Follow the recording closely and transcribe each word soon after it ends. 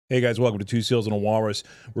Hey guys, welcome to Two Seals and a Walrus.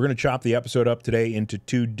 We're going to chop the episode up today into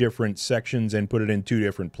two different sections and put it in two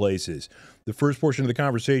different places. The first portion of the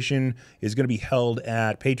conversation is going to be held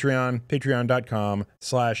at Patreon,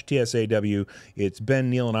 patreon.com/TSAW. It's Ben,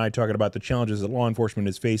 Neil, and I talking about the challenges that law enforcement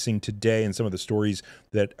is facing today and some of the stories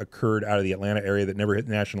that occurred out of the Atlanta area that never hit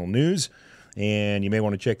national news. And you may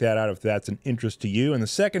want to check that out if that's an interest to you. And the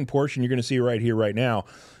second portion you're going to see right here, right now,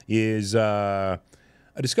 is a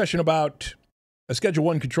discussion about a Schedule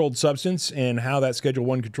 1 controlled substance and how that Schedule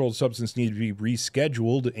 1 controlled substance needs to be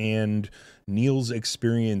rescheduled, and Neil's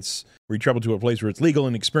experience where he traveled to a place where it's legal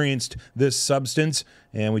and experienced this substance,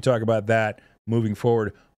 and we talk about that moving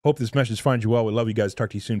forward. Hope this message finds you well. We love you guys. Talk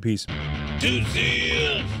to you soon. Peace. Two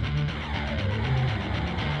seals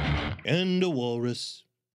and a walrus.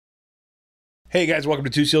 Hey guys, welcome to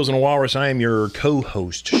Two Seals and a Walrus. I am your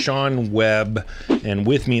co-host, Sean Webb, and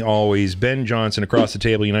with me always, Ben Johnson, across the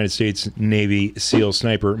table, United States Navy SEAL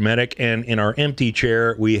Sniper Medic, and in our empty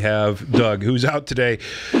chair, we have Doug, who's out today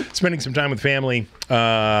spending some time with family,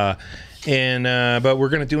 but we're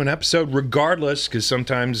going to do an episode regardless, because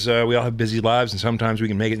sometimes we all have busy lives, and sometimes we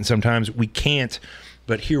can make it, and sometimes we can't.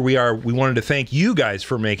 But here we are. We wanted to thank you guys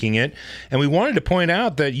for making it, and we wanted to point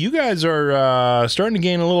out that you guys are starting to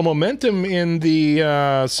gain a little momentum in the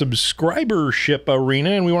subscribership arena,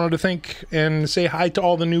 and we wanted to thank and say hi to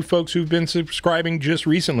all the new folks who've been subscribing just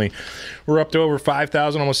recently. We're up to over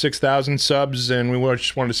 5,000, almost 6,000 subs, and we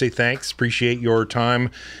just wanted to say thanks. Appreciate your time,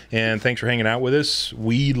 and thanks for hanging out with us.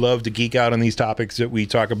 We love to geek out on these topics that we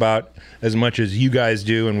talk about as much as you guys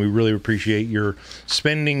do, and we really appreciate your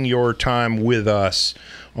spending your time with us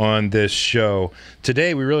on this show.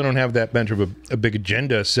 Today, we really don't have that much of a big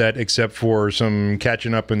agenda set, except for some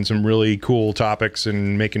catching up and some really cool topics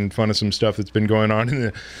and making fun of some stuff that's been going on in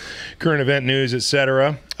the current event news,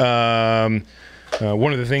 etc.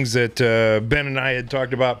 One of the things that Ben and I had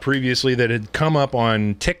talked about previously that had come up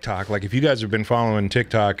on TikTok, like if you guys have been following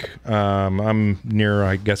TikTok, I'm near,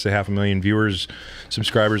 I guess, 500,000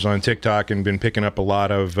 subscribers on TikTok, and been picking up a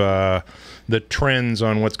lot of the trends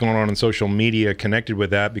on what's going on in social media connected with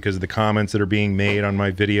that because of the comments that are being made on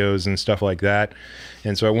my videos and stuff like that.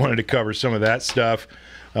 And so I wanted to cover some of that stuff.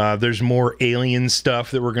 There's more alien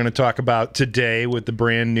stuff that we're going to talk about today with the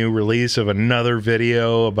brand new release of another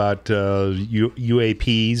video about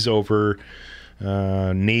UAPs over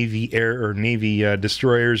Navy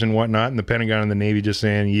destroyers and whatnot, and the Pentagon and the Navy just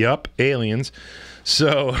saying, "Yup, aliens."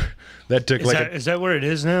 So that took is that where it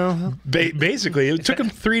is now? Basically, it took them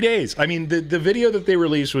 3 days. I mean, the video that they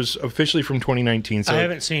released was officially from 2019. So I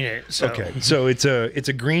haven't seen it. So. Okay, so it's a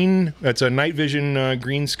night vision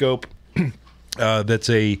green scope. That's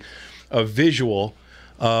a visual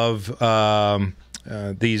of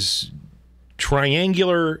these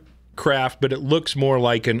triangular craft, but it looks more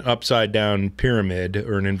like an upside down pyramid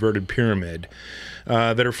or an inverted pyramid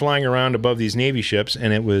that are flying around above these Navy ships.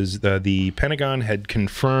 And it was the Pentagon had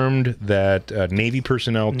confirmed that Navy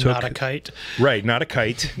personnel took not a kite, right? Not a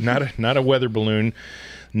kite, not a weather balloon.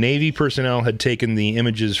 Navy personnel had taken the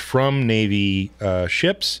images from Navy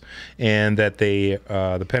ships, and that the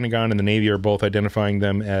Pentagon and the Navy are both identifying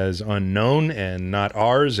them as unknown and not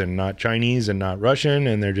ours and not Chinese and not Russian,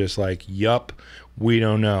 and they're just like, yup, we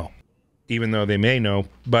don't know, even though they may know,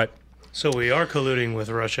 but... So we are colluding with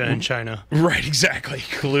Russia and China. Right, exactly.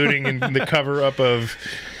 Colluding in the cover-up of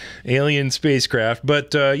alien spacecraft.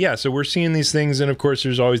 But yeah, so we're seeing these things, and of course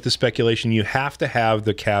there's always the speculation. You have to have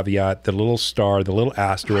the caveat, the little star, the little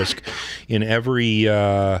asterisk in every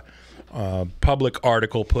public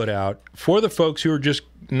article put out for the folks who are just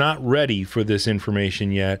not ready for this information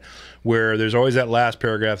yet, where there's always that last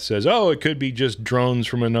paragraph that says, oh, it could be just drones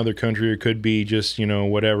from another country, or it could be just, you know,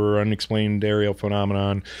 whatever, unexplained aerial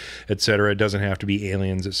phenomenon, etc. It doesn't have to be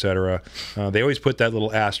aliens, etc. They always put that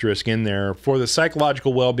little asterisk in there for the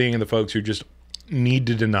psychological well-being of the folks who just need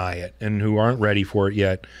to deny it and who aren't ready for it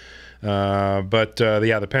yet. Yeah,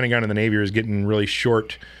 the Pentagon and the Navy is getting really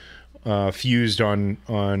short fused on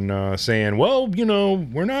saying, well, you know,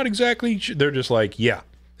 we're not exactly... They're just like, yeah,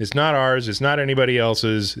 it's not ours. It's not anybody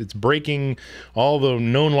else's. It's breaking all the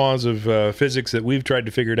known laws of physics that we've tried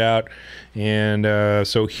to figure it out. And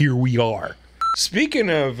so here we are. Speaking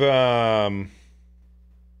of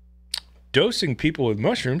dosing people with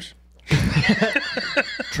mushrooms.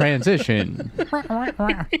 Transition.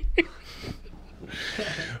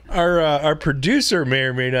 Our producer may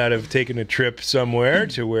or may not have taken a trip somewhere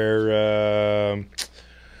to where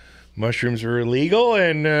mushrooms were illegal,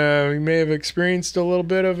 and we may have experienced a little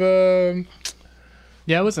bit of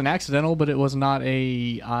Yeah, it was an accidental, but it was not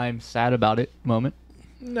a I'm sad about it moment.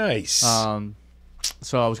 Nice.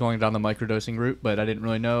 So I was going down the microdosing route, but I didn't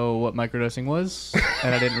really know what microdosing was,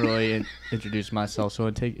 and I didn't really introduce myself. So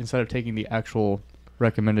instead of taking the actual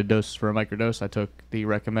recommended dose for a microdose, I took the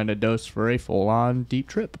recommended dose for a full-on deep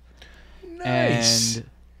trip. Nice. And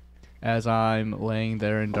as I'm laying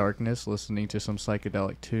there in darkness listening to some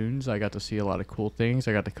psychedelic tunes, I got to see a lot of cool things.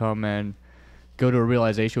 I got to come and go to a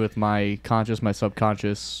realization with my conscious, my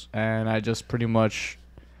subconscious, and I just pretty much,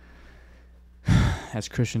 as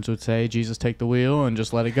Christians would say, Jesus take the wheel and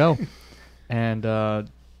just let it go. And I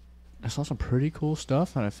saw some pretty cool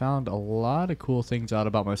stuff, and I found a lot of cool things out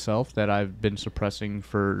about myself that I've been suppressing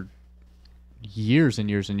for years and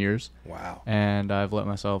years and years. Wow. And I've let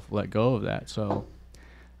myself let go of that. So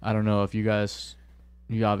I don't know if you guys,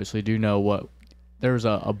 you obviously do know what, there was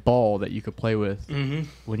a ball that you could play with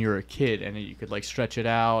when you were a kid, and you could like stretch it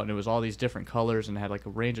out, and it was all these different colors and had like a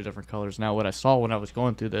range of different colors. Now what I saw when I was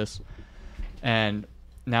going through this, and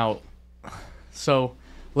now, so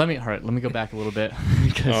let me go back a little bit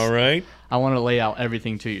because All right. I want to lay out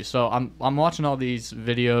everything to you. So I'm watching all these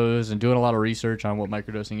videos and doing a lot of research on what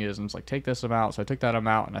microdosing is, and it's like, take this amount. So I took that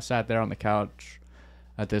amount, and I sat there on the couch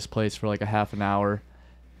at this place for like a half an hour,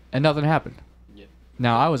 and nothing happened.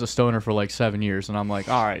 Now, I was a stoner for like 7 years, and I'm like,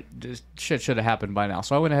 all right, this shit should have happened by now.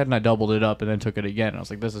 So I went ahead and I doubled it up and then took it again. And I was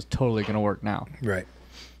like, this is totally going to work now. Right.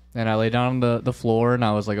 And I lay down on the floor, and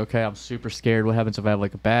I was like, okay, I'm super scared. What happens if I have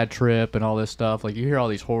like a bad trip and all this stuff? Like, you hear all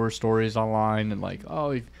these horror stories online, and like, oh,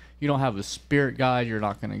 if you don't have a spirit guide, you're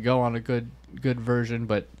not going to go on a good version.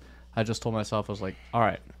 But I just told myself, I was like, all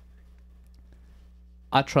right,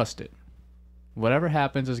 I trust it. Whatever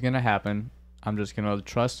happens is going to happen. I'm just going to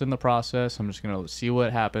trust in the process. I'm just going to see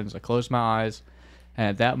what happens. I closed my eyes, and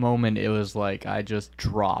at that moment, it was like I just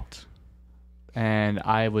dropped. And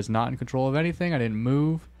I was not in control of anything. I didn't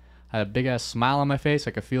move. I had a big-ass smile on my face.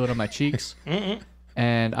 I could feel it on my cheeks.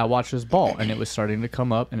 And I watched this ball, and it was starting to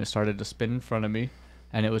come up, and it started to spin in front of me.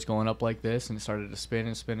 And it was going up like this, and it started to spin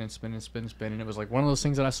and spin and spin and spin and spin. And it was like one of those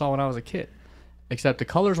things that I saw when I was a kid. Except the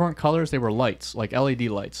colors weren't colors. They were lights, like LED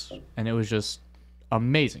lights. And it was just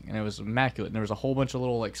amazing, and it was immaculate, and there was a whole bunch of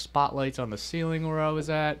little like spotlights on the ceiling where I was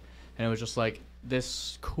at, and it was just like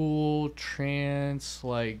this cool trance,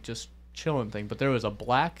 like just chilling thing. But there was a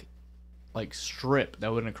black like strip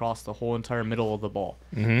that went across the whole entire middle of the ball,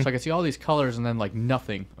 so I could see all these colors and then like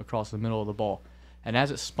nothing across the middle of the ball. And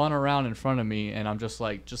as it spun around in front of me, and I'm just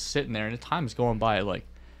sitting there, and the time's going by, like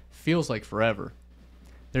feels like forever.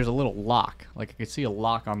 There's a little lock, like I could see a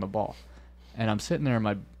lock on the ball, and I'm sitting there in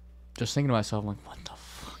my just thinking to myself, I'm like, what the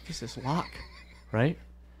fuck is this lock? Right?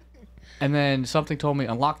 And then something told me,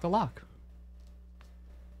 unlock the lock.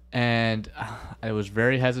 And I was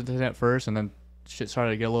very hesitant at first, and then shit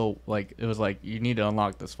started to get a little, like, it was like, you need to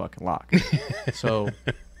unlock this fucking lock. So,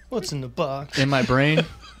 What's in the box? in my brain,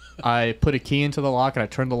 I put a key into the lock, and I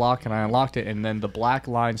turned the lock, and I unlocked it, and then the black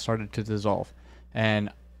line started to dissolve. And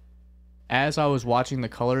as I was watching the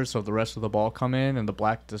colors of the rest of the ball come in and the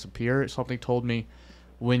black disappear, something told me,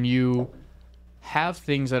 when you have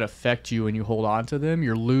things that affect you and you hold on to them,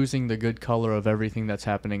 you're losing the good color of everything that's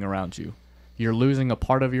happening around you. You're losing a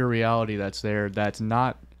part of your reality that's there that's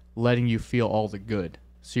not letting you feel all the good.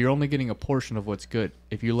 So you're only getting a portion of what's good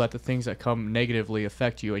if you let the things that come negatively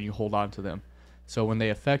affect you and you hold on to them. So when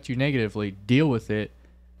they affect you negatively, deal with it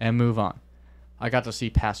and move on. I got to see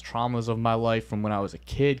past traumas of my life from when I was a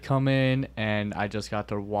kid come in, and I just got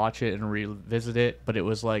to watch it and revisit it, but it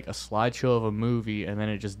was like a slideshow of a movie, and then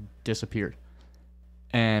it just disappeared.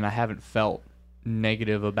 And I haven't felt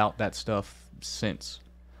negative about that stuff since.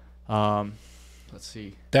 Let's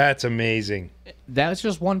see. That's amazing. That's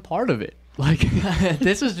just one part of it. Like,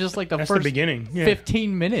 this is just like the That's first the beginning. Yeah.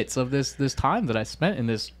 15 minutes of this time that I spent in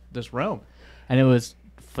this realm. And it was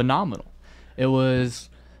phenomenal. It was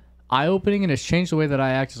eye-opening, and it's changed the way that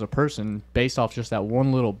I act as a person based off just that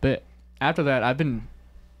one little bit. After that, I've been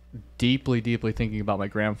deeply thinking about my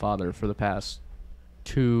grandfather for the past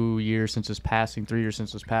 2 years since his passing, 3 years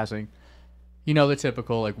since his passing. You know, the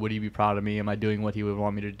typical, like, would he be proud of me? Am I doing what he would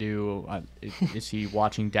want me to do? Is he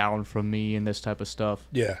watching down from me and this type of stuff?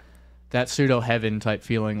 Yeah. That pseudo-heaven type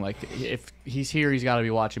feeling, like, if he's here, he's got to be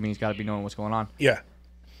watching me. He's got to be knowing what's going on. Yeah.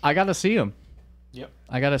 I got to see him. Yep.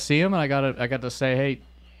 I got to see him, and I got to say, hey,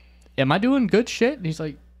 am I doing good shit? And he's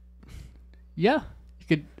like, yeah, you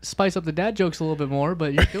could spice up the dad jokes a little bit more,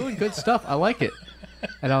 but you're doing good stuff. I like it.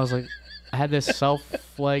 And I was like, I had this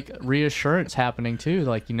reassurance happening too.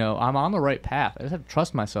 Like, you know, I'm on the right path. I just have to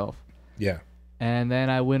trust myself. Yeah. And then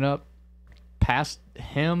I went up past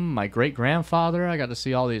him, my great grandfather. I got to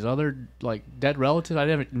see all these other like dead relatives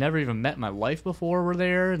I never even met in my life before were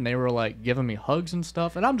there, and they were like giving me hugs and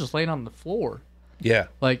stuff. And I'm just laying on the floor. Yeah.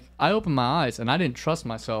 Like, I opened my eyes, and I didn't trust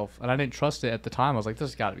myself, and I didn't trust it at the time. I was like,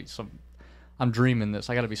 this has got to be I'm dreaming this.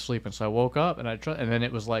 I got to be sleeping. So I woke up, and and then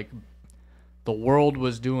it was like the world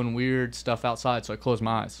was doing weird stuff outside, so I closed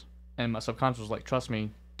my eyes. And my subconscious was like, trust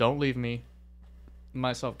me, don't leave me.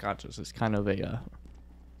 My subconscious is kind of a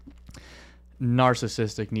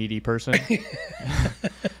narcissistic, needy person.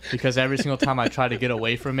 Because every single time I try to get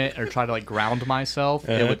away from it or try to like ground myself,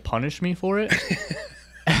 it would punish me for it.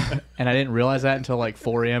 And I didn't realize that until like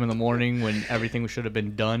 4 a.m. in the morning when everything should have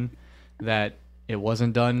been done, that it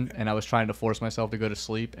wasn't done, and I was trying to force myself to go to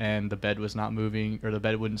sleep, and the bed was not moving, or the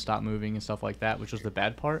bed wouldn't stop moving and stuff like that, which was the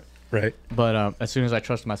bad part. Right. But as soon as I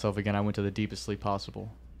trusted myself again, I went to the deepest sleep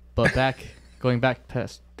possible. But going back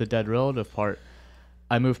past the dead relative part,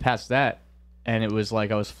 I moved past that, and it was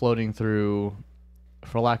like I was floating through,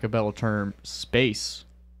 for lack of a better term, space,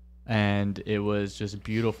 and it was just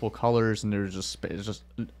beautiful colors, and there was just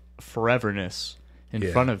foreverness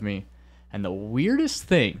in front of me. And the weirdest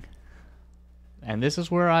thing, and this is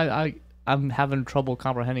where I'm having trouble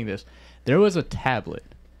comprehending this, there was a tablet,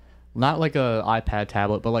 not like a iPad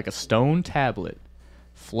tablet, but like a stone tablet,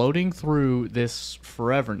 floating through this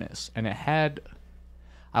foreverness, and it had,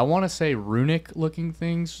 I want to say, runic looking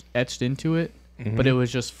things etched into it, but it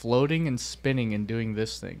was just floating and spinning and doing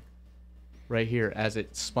this thing right here as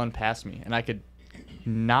it spun past me, and I could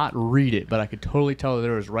not read it, but I could totally tell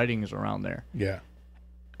there was writings around there. Yeah.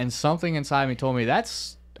 And something inside me told me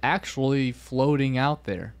that's actually floating out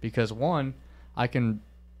there, because one, I can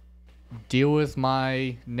deal with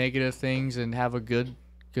my negative things and have a good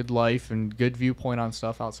life and good viewpoint on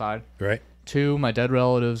stuff outside. Right. Two, my dead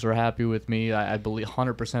relatives are happy with me. I believe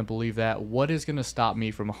 100% believe that. What is going to stop me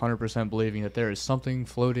from 100% believing that there is something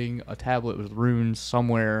floating, a tablet with runes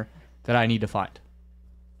somewhere that I need to find?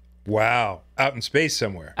 Wow. Out in space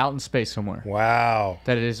somewhere. Out in space somewhere. Wow.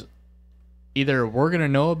 That it is either we're going to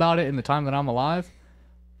know about it in the time that I'm alive,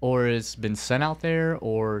 or it's been sent out there,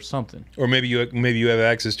 or something. Or maybe you have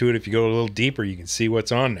access to it. If you go a little deeper, you can see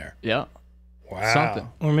what's on there. Yeah. Wow. Something.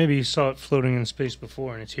 Or maybe you saw it floating in space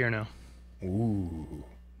before and it's here now. Ooh.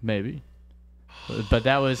 Maybe. But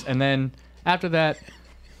that was, and then after that,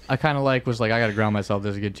 I kind of was like, I got to ground myself.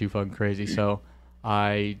 This is getting too fucking crazy. So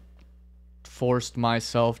I forced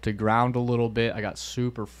myself to ground a little bit. I got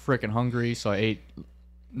super freaking hungry, so I ate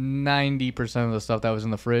 90% of the stuff that was in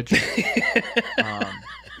the fridge.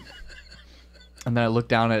 And then I looked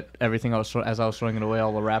down at everything as I was throwing it away,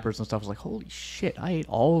 all the wrappers and stuff. I was like, holy shit, I ate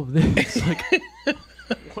all of this. Like,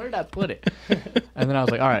 where did I put it? And then I was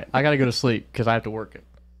like, all right, I got to go to sleep because I have to work it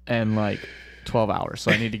in like 12 hours.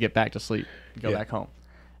 So I need to get back to sleep, go back home.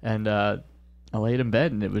 And I laid in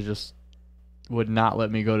bed, and it was just would not let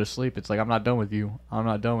me go to sleep. It's like, I'm not done with you. I'm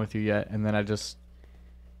not done with you yet. And then I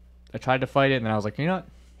tried to fight it, and then I was like, you know what?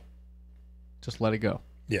 Just let it go.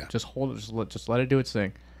 Yeah. Just hold it. Just let it do its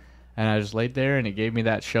thing. And I just laid there, and it gave me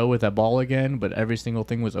that show with that ball again, but every single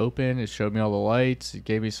thing was open. It showed me all the lights. It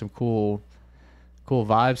gave me some cool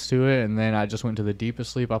vibes to it, and then I just went to the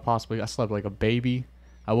deepest sleep I slept like a baby.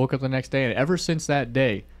 I woke up the next day, and ever since that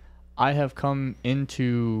day, I have come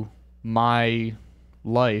into my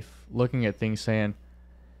life looking at things saying,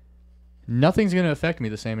 nothing's going to affect me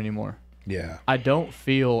the same anymore. Yeah. I don't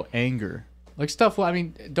feel anger. Like, stuff, I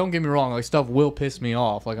mean, don't get me wrong, like, stuff will piss me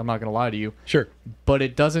off, like, I'm not going to lie to you. Sure. But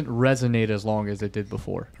it doesn't resonate as long as it did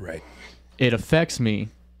before. Right. It affects me.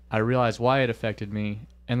 I realize why it affected me,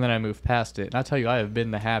 and then I move past it. And I tell you, I have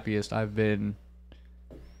been the happiest I've been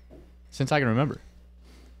since I can remember.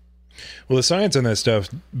 Well, the science on that stuff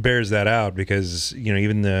bears that out, because, you know,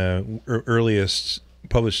 even the earliest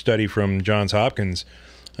published study from Johns Hopkins,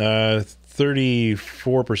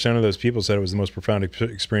 34% of those people said it was the most profound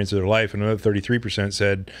experience of their life, and another 33%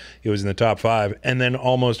 said it was in the top 5. And then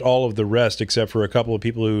almost all of the rest, except for a couple of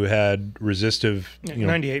people who had resistive,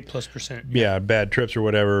 98+%. Yeah, bad trips or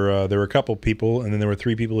whatever. There were a couple people, and then there were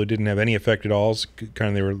 3 people who didn't have any effect at all. So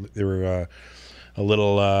kind of they were a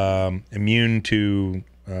little immune to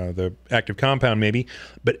the active compound, maybe.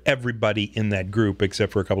 But everybody in that group,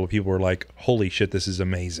 except for a couple of people, were like, holy shit, this is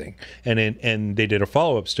amazing. And they did a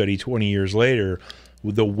follow-up study 20 years later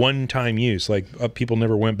with the one-time use. Like, people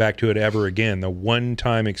never went back to it ever again. The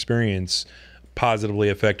one-time experience positively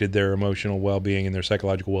affected their emotional well-being and their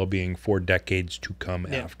psychological well-being for decades to come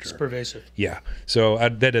after. It's pervasive. Yeah. So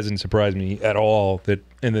that doesn't surprise me at all that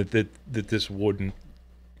this wouldn't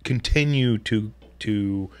continue to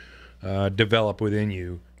develop within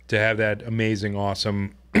you, to have that amazing,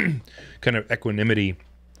 awesome kind of equanimity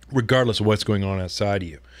regardless of what's going on outside of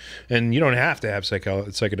you. And you don't have to have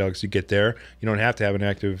psychedelics to get there. You don't have to have an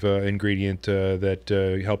active ingredient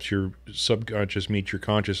that helps your subconscious meet your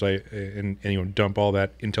conscious and dump all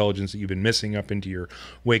that intelligence that you've been missing up into your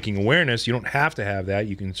waking awareness. You don't have to have that.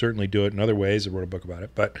 You can certainly do it in other ways. I wrote a book about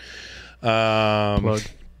it. But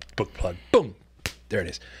book plug. Boom. There it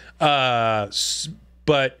is.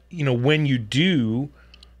 But, when you do...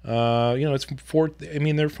 it's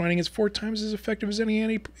they're finding it's 4 times as effective as any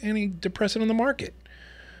antidepressant on the market.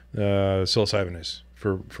 Psilocybin is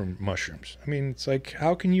from mushrooms. I mean, it's like,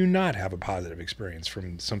 how can you not have a positive experience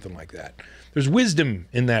from something like that? There's wisdom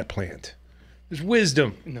in that plant. There's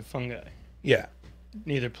wisdom in the fungi. Yeah.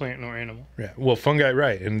 Neither plant nor animal. Yeah. Well, fungi,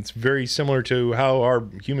 right, and it's very similar to how our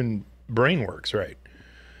human brain works, right?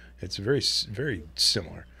 It's very, very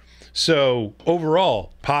similar. So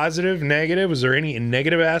overall, positive, negative. Was there any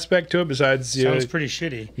negative aspect to it besides? Sounds pretty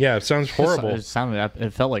shitty. Yeah, it sounds horrible. It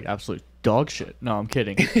felt like absolute dog shit. No, I'm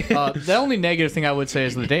kidding. The only negative thing I would say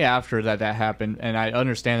is the day after that happened, and I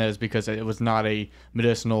understand that is because it was not a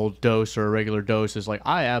medicinal dose or a regular dose. Is like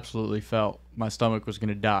I absolutely felt my stomach was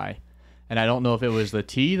gonna die, and I don't know if it was the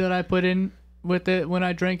tea that I put in with it when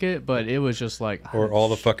I drank it, but it was just like or all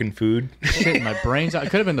the fucking food. Shit, my brain's out. It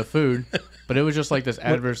could have been the food, but it was just like this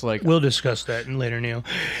adverse like. We'll discuss that later, Neil.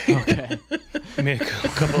 Okay. I made a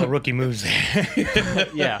couple of rookie moves there.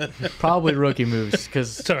 Yeah, probably rookie moves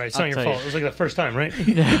because it's all right. It's not your fault. It was like the first time, right?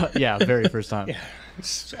 Yeah, very first time. Yeah.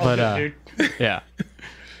 But yeah,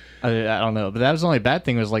 I don't know. But that was the only bad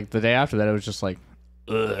thing was like the day after that it was just like.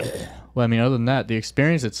 Ugh. Well, I mean, other than that, the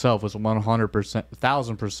experience itself was 100%,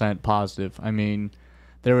 1,000% positive. I mean,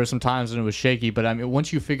 there were some times when it was shaky, but I mean,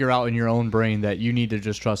 once you figure out in your own brain that you need to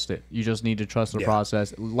just trust it, you just need to trust the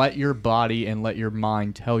process. Let your body and let your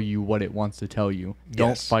mind tell you what it wants to tell you.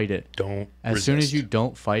 Don't fight it. Don't. As soon as you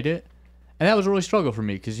don't fight it, and that was a really struggle for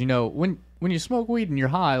me because when you smoke weed and you're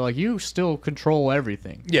high, like you still control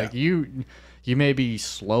everything. Yeah. Like, you may be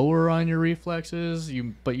slower on your reflexes,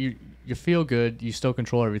 but you feel good. You still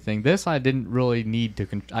control everything. This I didn't really need to.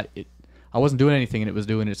 I wasn't doing anything, and it was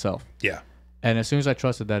doing itself. Yeah. And as soon as I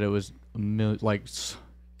trusted that, it was like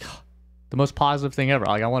the most positive thing ever.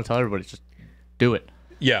 Like I want to tell everybody, just do it.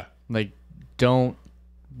 Yeah. Like don't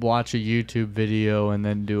watch a YouTube video and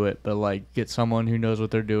then do it, but like get someone who knows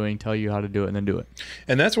what they're doing, tell you how to do it, and then do it.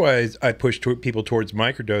 And that's why I push people towards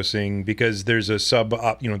microdosing because there's a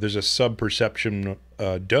sub perception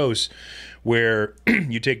dose where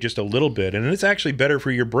you take just a little bit, and it's actually better for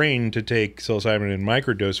your brain to take psilocybin in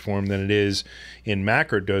microdose form than it is in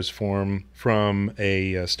macrodose form from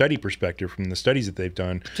a study perspective, from the studies that they've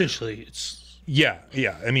done. Potentially, it's. Yeah.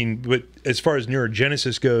 I mean, but as far as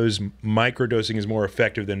neurogenesis goes, microdosing is more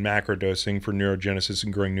effective than macrodosing for neurogenesis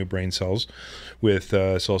and growing new brain cells with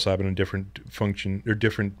psilocybin and different function or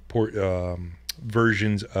different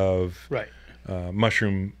versions of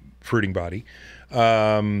mushroom fruiting body.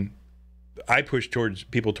 I push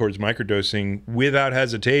people towards microdosing without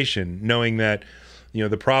hesitation, knowing that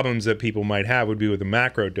the problems that people might have would be with a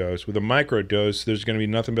macro dose. With a micro dose, there's going to be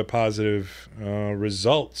nothing but positive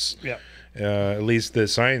results. Yeah. At least the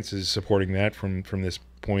science is supporting that from this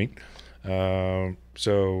point.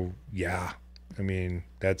 So yeah, I mean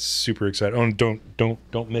that's super exciting. Oh,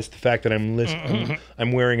 don't miss the fact that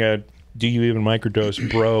I'm wearing a "Do You Even Microdose,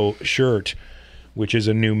 Bro" shirt, which is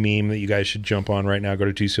a new meme that you guys should jump on right now. Go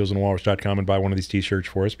to twosealsandawalrus.com and buy one of these t-shirts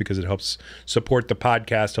for us because it helps support the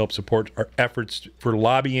podcast, helps support our efforts for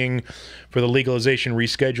lobbying for the legalization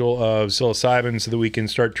reschedule of psilocybin so that we can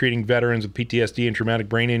start treating veterans with PTSD and traumatic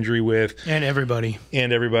brain injury and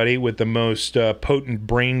everybody with the most potent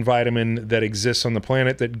brain vitamin that exists on the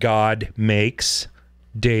planet that God makes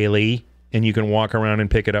daily, and you can walk around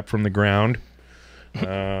and pick it up from the ground.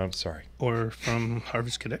 Sorry. Or from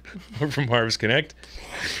Harvest Connect.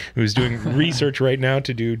 Who's doing research right now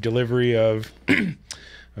to do delivery of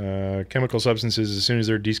chemical substances as soon as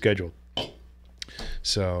they're descheduled.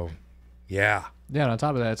 So, yeah. Yeah, and on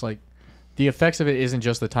top of that, it's like the effects of it isn't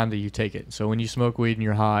just the time that you take it. So when you smoke weed and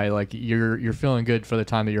you're high, like you're feeling good for the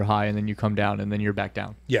time that you're high, and then you come down, and then you're back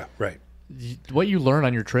down. Yeah, right. What you learn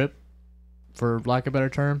on your trip, for lack of a better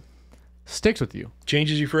term, sticks with you.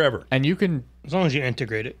 Changes you forever. And you can... As long as you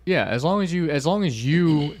integrate it. Yeah, as long as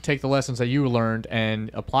you take the lessons that you learned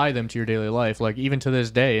and apply them to your daily life, like even to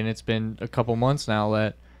this day, and it's been a couple months now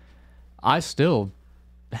that I still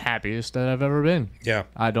happiest that I've ever been. Yeah.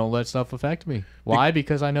 I don't let stuff affect me. Why?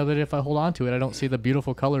 Because I know that if I hold on to it, I don't see the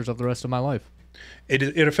beautiful colors of the rest of my life.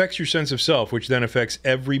 It affects your sense of self, which then affects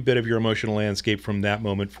every bit of your emotional landscape from that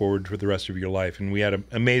moment forward for the rest of your life. And we had an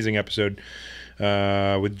amazing episode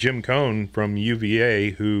with Jim Cohn from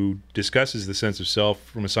UVA, who discusses the sense of self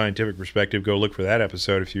from a scientific perspective. Go look for that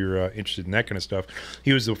episode if you're interested in that kind of stuff.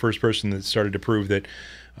 He was the first person that started to prove that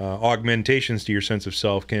augmentations to your sense of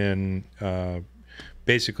self can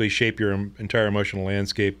basically shape your entire emotional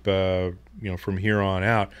landscape, from here on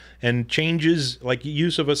out. And changes, like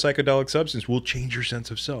use of a psychedelic substance, will change your sense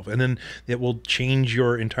of self, and then it will change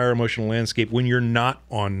your entire emotional landscape when you're not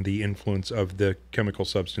on the influence of the chemical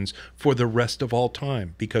substance for the rest of all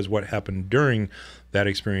time. Because what happened during that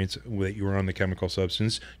experience that you were on the chemical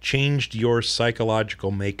substance changed your psychological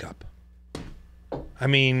makeup. I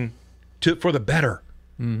mean, for the better.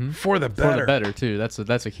 Mm-hmm. For the better. For the better too.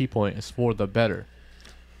 That's a key point. It's for the better.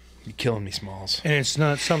 You're killing me, Smalls. And it's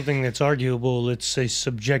not something that's arguable. It's a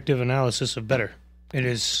subjective analysis of better. It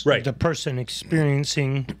is Right. the person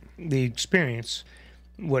experiencing the experience,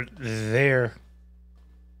 what their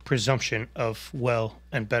presumption of well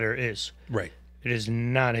and better is. Right. It is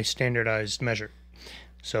not a standardized measure.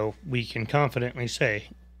 So we can confidently say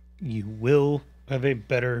you will have a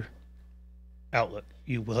better outlook.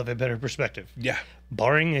 You will have a better perspective. Yeah.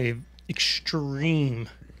 Barring a extreme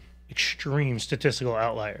statistical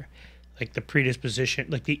outlier, like the predisposition,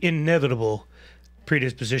 like the inevitable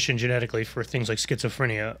predisposition genetically for things like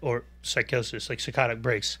schizophrenia or psychosis, like psychotic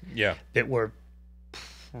breaks, Yeah. that were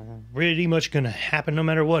pretty much going to happen no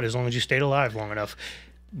matter what, as long as you stayed alive long enough.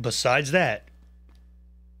 Besides that,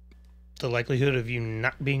 the likelihood of you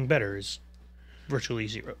not being better is virtually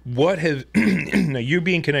zero. What have now, you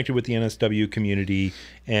being connected with the NSW community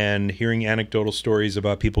and hearing anecdotal stories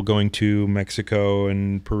about people going to Mexico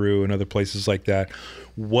and Peru and other places like that,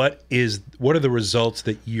 what are the results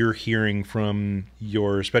that you're hearing from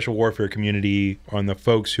your special warfare community on the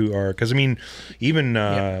folks who are, because I mean, even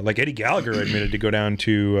like Eddie Gallagher admitted to go down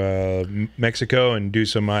to Mexico and do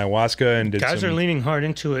some ayahuasca, and Guys are leaning hard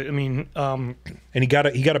into it. I mean, and he got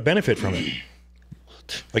a benefit from it.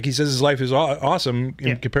 Like he says, his life is awesome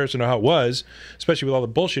in comparison to how it was, especially with all the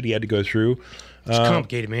bullshit he had to go through. It's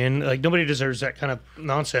complicated, man. Like nobody deserves that kind of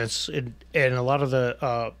nonsense, and a lot of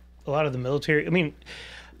the military. I mean,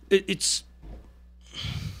 it's.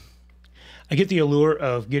 I get the allure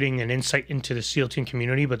of getting an insight into the SEAL team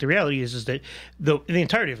community, but the reality is that the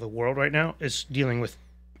entirety of the world right now is dealing with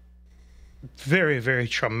very, very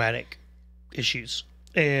traumatic issues,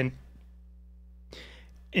 and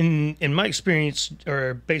in my experience,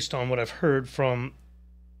 or based on what I've heard from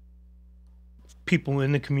people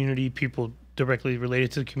in the community, people directly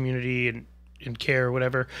related to the community and care or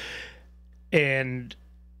whatever, and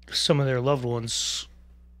some of their loved ones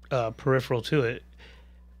peripheral to it,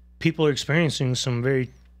 people are experiencing some very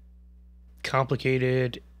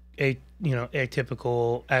complicated,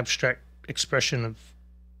 atypical, abstract expression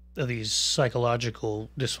of these psychological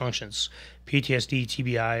dysfunctions, PTSD,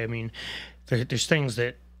 TBI. I mean, there's things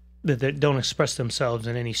that don't express themselves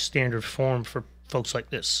in any standard form for folks like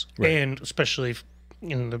this, right. And especially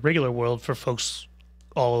in the regular world for folks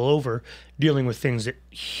all over dealing with things that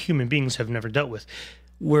human beings have never dealt with.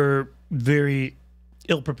 We're very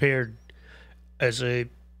ill-prepared as a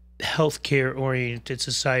healthcare-oriented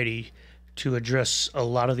society to address a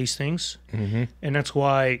lot of these things, and that's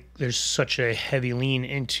why there's such a heavy lean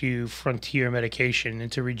into frontier medication,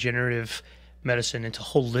 into regenerative medicine, into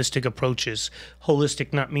holistic approaches.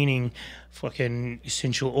 Holistic not meaning fucking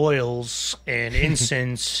essential oils and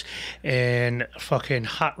incense and fucking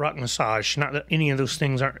hot rock massage. Not that any of those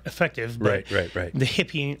things aren't effective, but right. the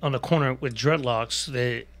hippie on the corner with dreadlocks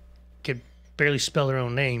that could barely spell their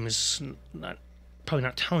own name is probably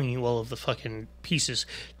not telling you all of the fucking pieces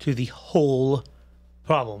to the whole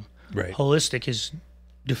problem. Right. Holistic is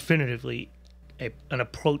definitively an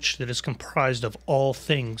approach that is comprised of all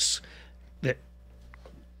things that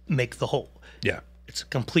make the whole. Yeah. It's a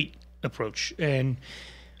complete approach. And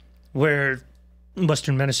where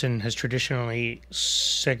Western medicine has traditionally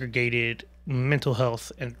segregated mental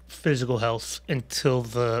health and physical health until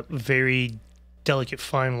the very delicate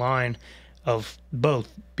fine line of both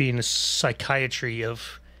being a psychiatry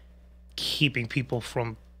of keeping people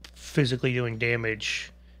from physically doing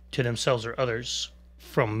damage to themselves or others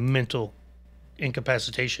from mental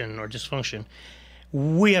incapacitation or dysfunction.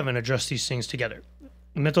 We haven't addressed these things together.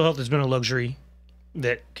 Mental health has been a luxury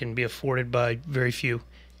that can be afforded by very few,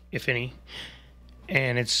 if any.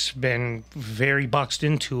 And it's been very boxed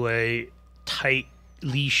into a tight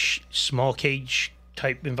leash, small cage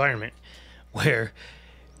type environment where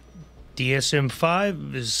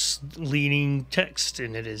DSM-5 is leading text,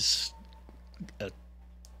 and it is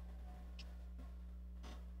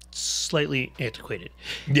slightly antiquated.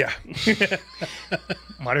 Yeah.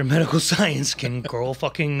 Modern medical science can grow a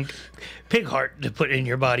fucking pig heart to put in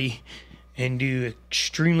your body, and do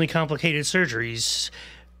extremely complicated surgeries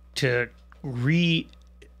to reassign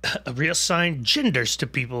genders to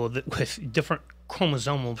people with different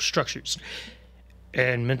chromosomal structures.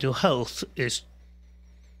 And mental health is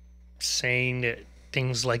saying that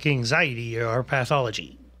things like anxiety are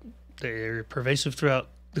pathology. They're pervasive throughout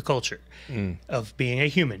the culture of being a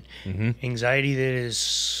human. Anxiety that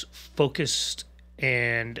is focused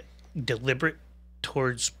and deliberate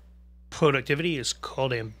towards productivity is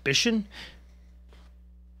called ambition.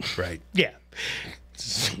 Right. Yeah.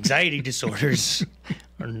 Anxiety disorders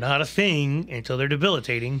are not a thing until they're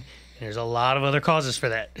debilitating. And there's a lot of other causes for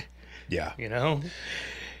that. Yeah. You know?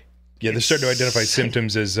 Yeah, they're starting to identify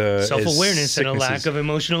symptoms as self-awareness and a lack sicknesses. of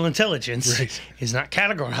emotional intelligence Right. is not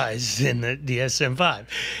categorized in the DSM-5.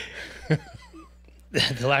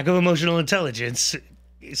 The lack of emotional intelligence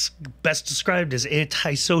is best described as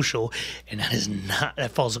antisocial, and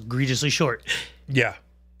that falls egregiously short. Yeah.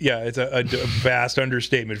 Yeah, it's a vast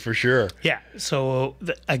understatement for sure. Yeah, so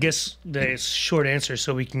I guess the short answer,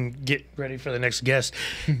 so we can get ready for the next guest,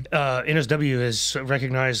 NSW has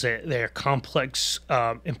recognized that they are complex,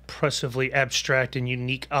 impressively abstract, and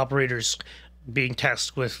unique operators being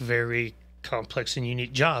tasked with very complex and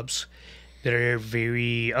unique jobs that are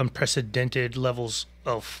very unprecedented levels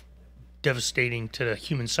of devastating to the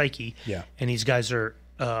human psyche. Yeah. And these guys are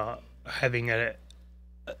having an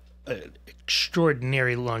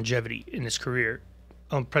extraordinary longevity in his career,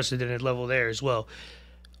 unprecedented level there as well,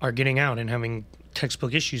 are getting out and having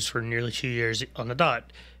textbook issues for nearly 2 years on the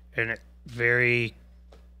dot, and very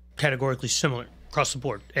categorically similar across the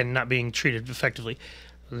board and not being treated effectively.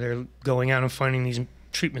 They're going out and finding these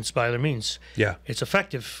treatments by other means. Yeah. It's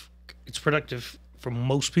effective. It's productive for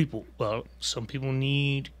most people. Well, some people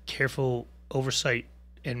need careful oversight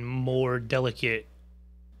and more delicate,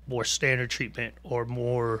 more standard treatment, or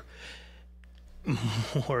more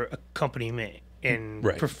accompaniment and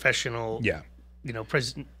Right. professional, Yeah.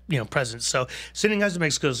 presence. So sending guys to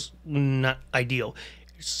Mexico is not ideal.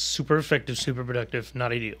 It's super effective, super productive,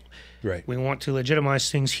 not ideal. Right. We want to legitimize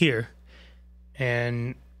things here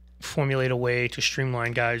and formulate a way to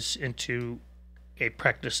streamline guys into a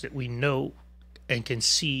practice that we know and can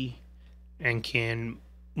see and can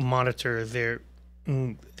monitor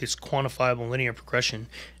this quantifiable linear progression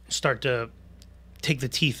and start to take the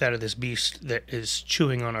teeth out of this beast that is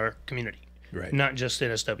chewing on our community. Right. Not just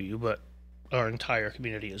NSW, but our entire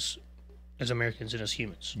community as Americans and as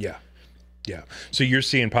humans. Yeah. Yeah. So you're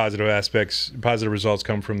seeing positive results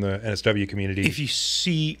come from the NSW community. If you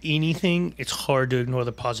see anything, it's hard to ignore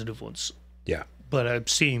the positive ones. Yeah. But I'm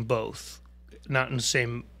seeing both, not in the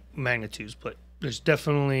same magnitudes, but there's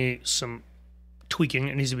definitely some tweaking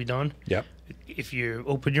that needs to be done. Yep. If you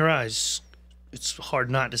open your eyes, it's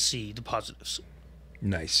hard not to see the positives.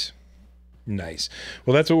 Nice.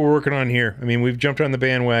 Well, that's what we're working on here. I mean, we've jumped on the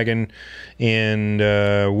bandwagon, and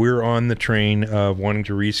we're on the train of wanting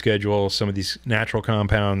to reschedule some of these natural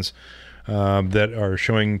compounds that are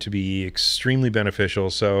showing to be extremely beneficial.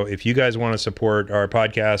 So if you guys want to support our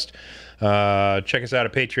podcast, check us out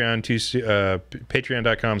at Patreon,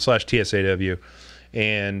 patreon.com/TSAW.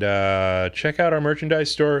 And check out our merchandise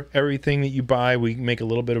store. Everything that you buy, we make a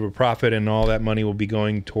little bit of a profit, and all that money will be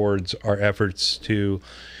going towards our efforts to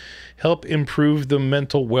help improve the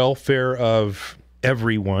mental welfare of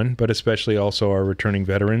everyone, but especially also our returning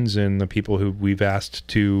veterans and the people who we've asked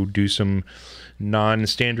to do some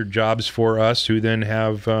non-standard jobs for us, who then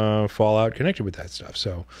have fallout connected with that stuff.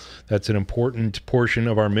 So that's an important portion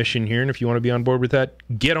of our mission here. And if you want to be on board with that,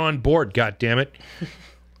 get on board, goddammit.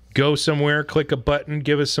 Go somewhere, click a button,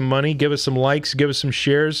 give us some money, give us some likes, give us some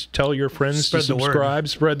shares, tell your friends to subscribe,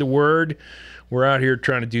 spread the word. We're out here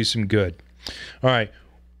trying to do some good. All right,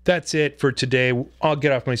 that's it for today. I'll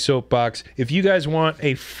get off my soapbox. If you guys want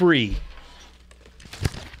a free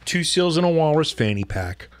 2 Seals and a Walrus fanny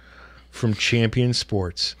pack from Champion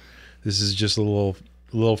Sports, this is just a little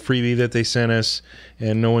freebie that they sent us,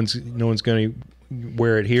 and no one's going to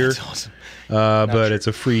wear it here. That's awesome. But it's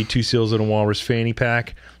a free 2 Seals and a Walrus fanny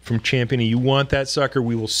pack from Champion. And you want that sucker,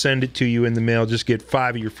 we will send it to you in the mail. Just get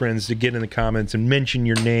 5 of your friends to get in the comments and mention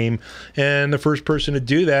your name, and the first person to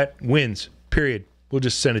do that wins, period. We'll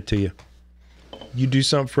just send it to you. You do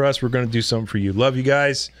something for us, we're going to do something for you. Love you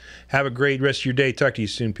guys. Have a great rest of your day. Talk to you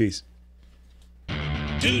soon. Peace.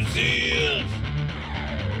 2 seals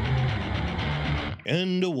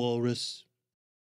and a walrus.